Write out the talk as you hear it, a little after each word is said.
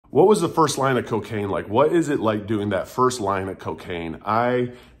What was the first line of cocaine like? What is it like doing that first line of cocaine?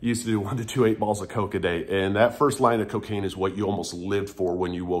 I used to do 1 to 2 8-balls of coke a day, and that first line of cocaine is what you almost lived for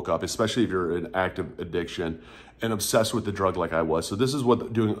when you woke up, especially if you're in active addiction and obsessed with the drug like I was. So this is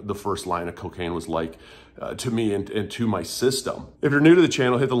what doing the first line of cocaine was like to me and to my system. If you're new to the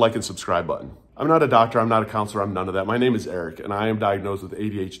channel, hit the like and subscribe button. I'm not a doctor, I'm not a counselor, I'm none of that. My name is Eric, and I am diagnosed with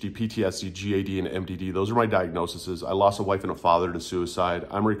ADHD, PTSD, GAD, and MDD. Those are my diagnoses. I lost a wife and a father to suicide.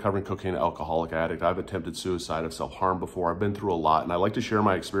 I'm a recovering cocaine and alcoholic addict. I've attempted suicide, I've self-harmed before. I've been through a lot, and I like to share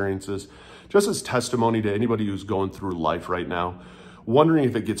my experiences just as testimony to anybody who's going through life right now, wondering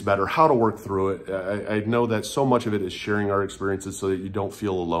if it gets better, how to work through it. I know that so much of it is sharing our experiences so that you don't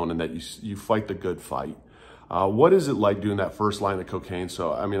feel alone and that you fight the good fight. What is it like doing that first line of cocaine?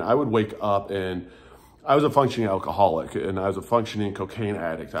 So, I mean, I would wake up and I was a functioning alcoholic and I was a functioning cocaine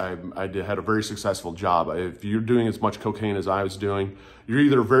addict. I had a very successful job. If you're doing as much cocaine as I was doing, you're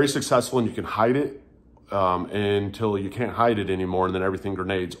either very successful and you can hide it until you can't hide it anymore and then everything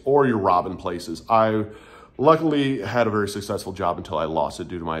grenades, or you're robbing places. I luckily had a very successful job until I lost it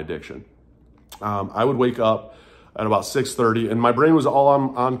due to my addiction. I would wake up at about 6:30 and my brain was all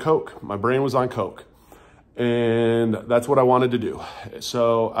on coke. My brain was on coke. And that's what I wanted to do.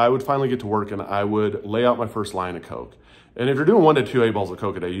 So I would finally get to work and I would lay out my first line of coke. And if you're doing 1 to 2 8-balls of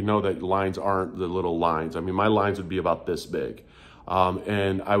coke a day, you know that lines aren't the little lines. I mean, my lines would be about this big.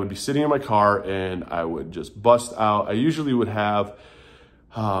 And I would be sitting in my car and I would just bust out. I usually would have,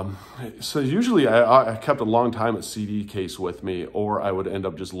 I kept a long time a CD case with me, or I would end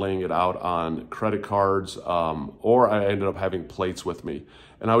up just laying it out on credit cards, or I ended up having plates with me.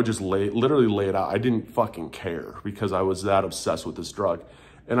 And I would just literally lay it out. I didn't fucking care because I was that obsessed with this drug.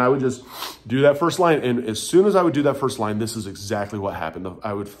 And I would just do that first line. And as soon as I would do that first line, this is exactly what happened.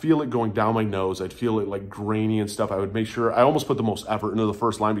 I would feel it going down my nose. I'd feel it like grainy and stuff. I would make sure, I almost put the most effort into the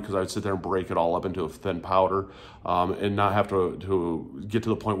first line because I would sit there and break it all up into a thin powder and not have to get to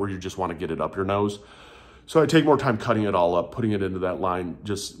the point where you just want to get it up your nose. So I take more time cutting it all up, putting it into that line,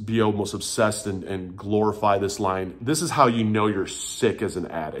 just be almost obsessed and glorify this line. This is how you know you're sick as an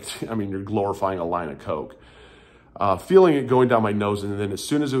addict. I mean, you're glorifying a line of coke. Feeling it going down my nose, and then as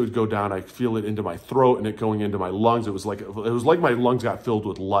soon as it would go down, I feel it into my throat and it going into my lungs. It was like my lungs got filled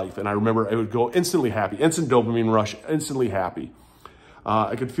with life. And I remember I would go instantly happy, instant dopamine rush, instantly happy.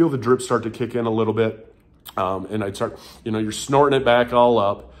 I could feel the drip start to kick in a little bit. And I'd start, you're snorting it back all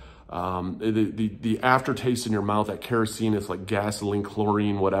up. The aftertaste in your mouth, that kerosene, is like gasoline,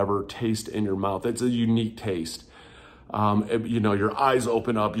 chlorine, whatever taste in your mouth. It's a unique taste. Your eyes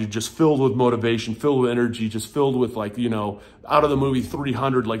open up, you're just filled with motivation, filled with energy, just filled with like, out of the movie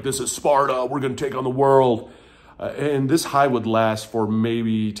 300, like this is Sparta, we're going to take on the world. And this high would last for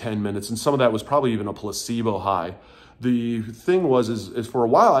maybe 10 minutes. And some of that was probably even a placebo high. The thing is for a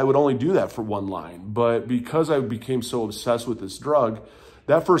while, I would only do that for one line, but because I became so obsessed with this drug,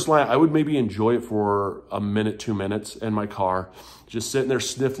 that first line, I would maybe enjoy it for a minute, 2 minutes in my car, just sitting there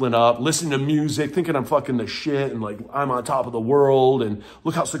sniffling up, listening to music, thinking I'm fucking the shit and like I'm on top of the world and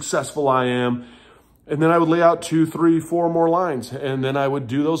look how successful I am. And then I would lay out 2, 3, 4 more lines. And then I would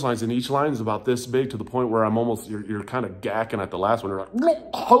do those lines. And each line is about this big to the point where I'm almost, you're kind of gacking at the last one. You're like,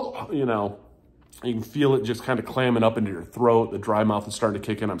 you can feel it just kind of clamming up into your throat. The dry mouth is starting to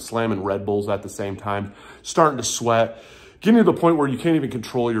kick in. I'm slamming Red Bulls at the same time, starting to sweat. Getting to the point where you can't even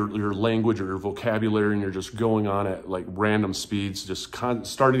control your language or your vocabulary, and you're just going on at like random speeds, just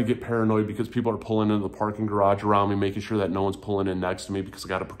starting to get paranoid because people are pulling into the parking garage around me, making sure that no one's pulling in next to me because I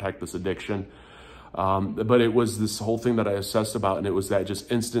got to protect this addiction. But it was this whole thing that I obsessed about, and it was that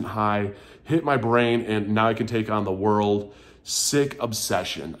just instant high, hit my brain, and now I can take on the world. Sick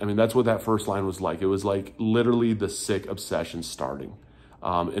obsession. I mean, that's what that first line was like. It was like literally the sick obsession starting.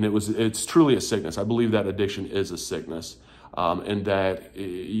 And it's truly a sickness. I believe that addiction is a sickness. And that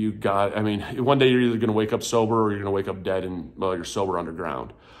one day you're either going to wake up sober or you're going to wake up dead and, well, you're sober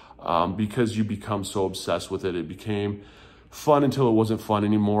underground. Because you become so obsessed with it. It became fun until it wasn't fun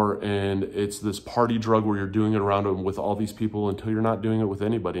anymore. And it's this party drug where you're doing it around with all these people until you're not doing it with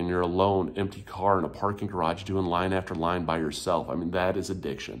anybody and you're alone, empty car in a parking garage doing line after line by yourself. I mean, that is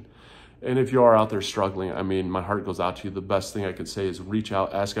addiction. And if you are out there struggling, I mean, my heart goes out to you. The best thing I could say is reach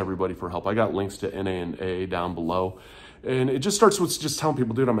out, ask everybody for help. I got links to NA and AA down below. And it just starts with just telling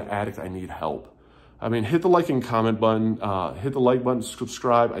people, dude, I'm an addict, I need help. I mean, hit the like and comment button, hit the like button,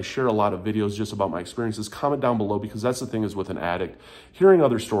 subscribe. I share a lot of videos just about my experiences. Comment down below, because that's the thing is with an addict, hearing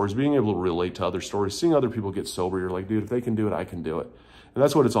other stories, being able to relate to other stories, seeing other people get sober, you're like, dude, if they can do it, I can do it. And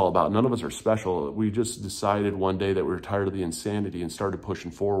that's what it's all about. None of us are special. We just decided one day that we were tired of the insanity and started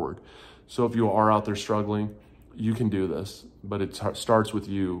pushing forward. So if you are out there struggling, you can do this, but it starts with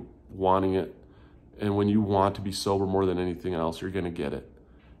you wanting it. And when you want to be sober more than anything else, you're going to get it.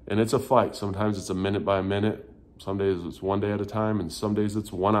 And it's a fight. Sometimes it's a minute by a minute. Some days it's 1 day at a time, and some days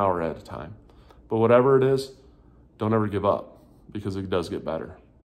it's 1 hour at a time. But whatever it is, don't ever give up, because it does get better.